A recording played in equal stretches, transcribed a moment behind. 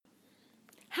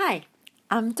Hi,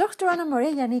 I'm Dr. Anna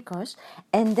Maria Yanikos,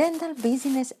 a dental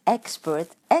business expert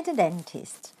and a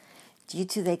dentist. Due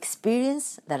to the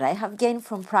experience that I have gained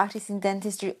from practicing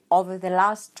dentistry over the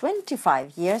last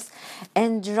 25 years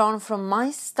and drawn from my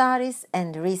studies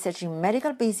and research in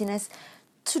medical business,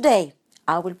 today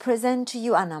I will present to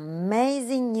you an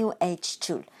amazing new age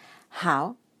tool,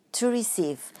 how to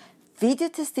receive video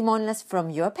testimonials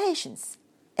from your patients.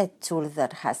 A tool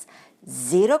that has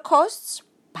zero costs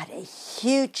but a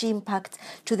huge impact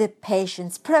to the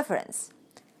patient's preference.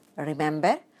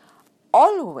 Remember,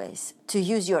 always to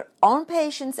use your own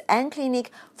patients and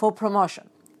clinic for promotion.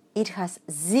 It has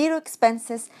zero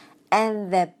expenses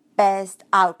and the best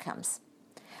outcomes.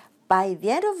 By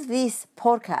the end of this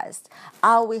podcast,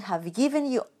 I will have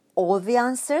given you all the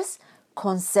answers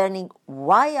concerning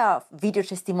why are video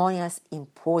testimonials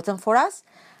important for us,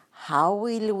 how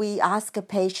will we ask a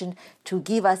patient to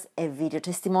give us a video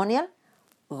testimonial,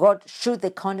 what should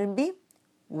the content be,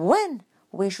 when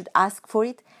we should ask for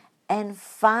it, and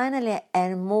finally,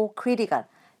 and more critical,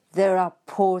 the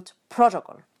rapport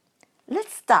protocol.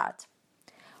 Let's start.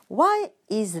 Why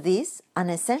is this an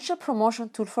essential promotion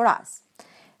tool for us?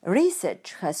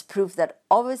 Research has proved that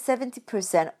over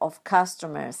 70% of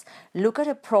customers look at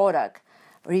a product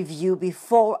review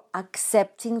before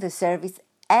accepting the service,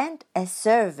 and a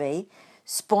survey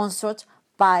sponsored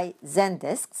by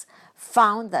Zendesk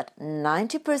found that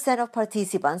 90% of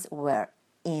participants were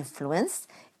influenced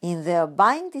in their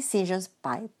buying decisions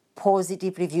by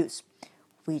positive reviews,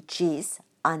 which is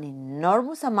an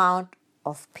enormous amount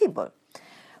of people.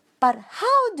 But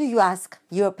how do you ask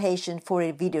your patient for a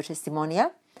video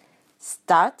testimonial?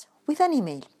 Start with an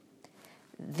email.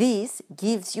 This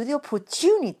gives you the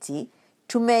opportunity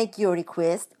to make your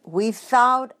request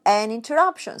without any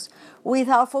interruptions,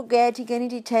 without forgetting any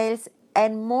details,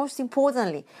 and most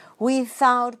importantly,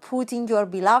 without putting your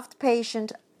beloved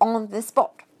patient on the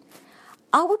spot.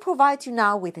 I will provide you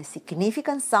now with a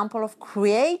significant sample of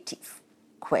creative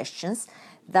questions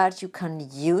that you can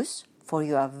use for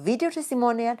your video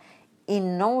testimonial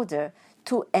in order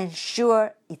to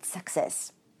ensure its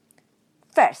success.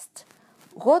 First,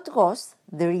 what was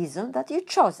the reason that you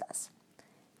chose us?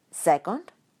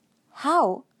 Second,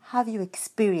 how have you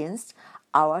experienced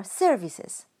our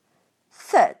services?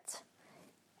 Third,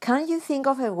 can you think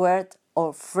of a word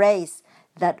or phrase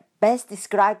that best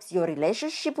describes your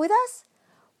relationship with us?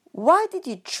 Why did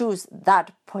you choose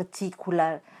that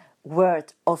particular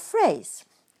word or phrase?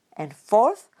 And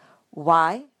fourth,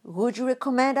 why would you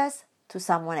recommend us to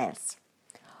someone else?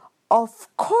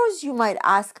 Of course, you might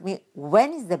ask me,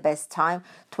 when is the best time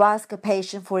to ask a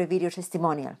patient for a video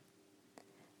testimonial?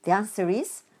 The answer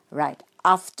is right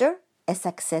after a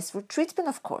successful treatment,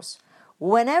 of course,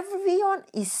 when everyone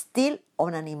is still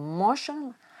on an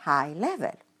emotional high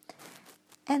level.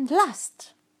 And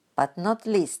last but not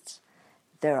least,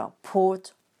 the rapport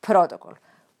protocol,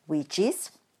 which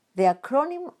is the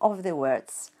acronym of the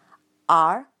words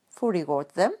R for reward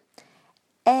them,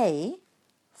 A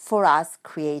for ask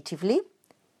creatively,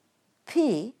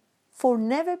 P for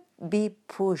never be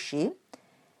pushy,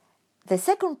 the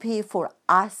second P for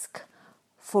ask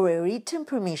for a written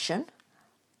permission,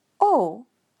 O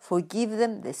for give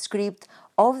them the script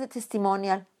of the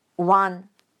testimonial one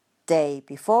day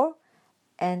before,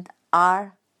 and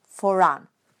R for run,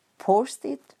 post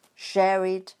it, share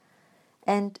it,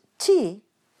 and T,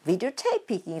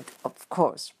 videotaping it, of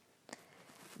course.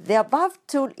 The above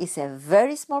tool is a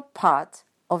very small part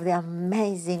of the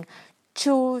amazing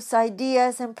tools,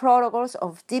 ideas, and protocols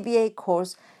of DBA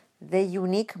course, the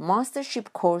unique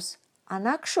mastership course, an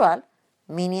actual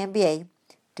mini MBA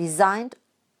designed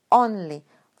only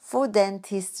for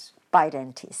dentists by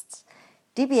dentists.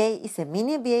 DBA is a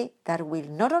mini MBA that will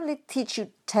not only teach you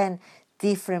 10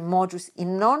 different modules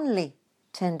in only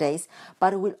 10 days,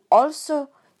 but will also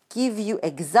give you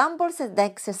examples and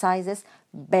exercises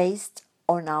based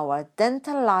on our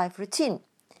dental life routine.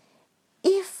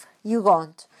 If you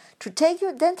want to take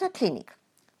your dental clinic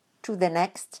to the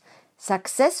next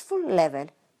successful level,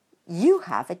 you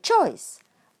have a choice.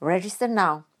 Register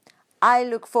now. I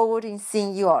look forward in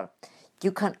seeing you all.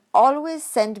 You can always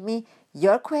send me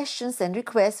your questions and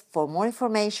requests for more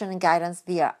information and guidance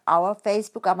via our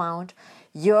Facebook account,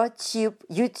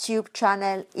 YouTube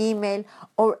channel, email,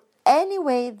 or any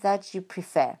way that you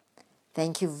prefer.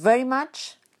 Thank you very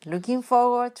much. Looking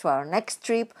forward to our next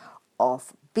trip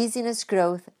of business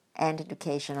growth and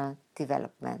educational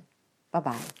development.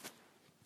 Bye-bye.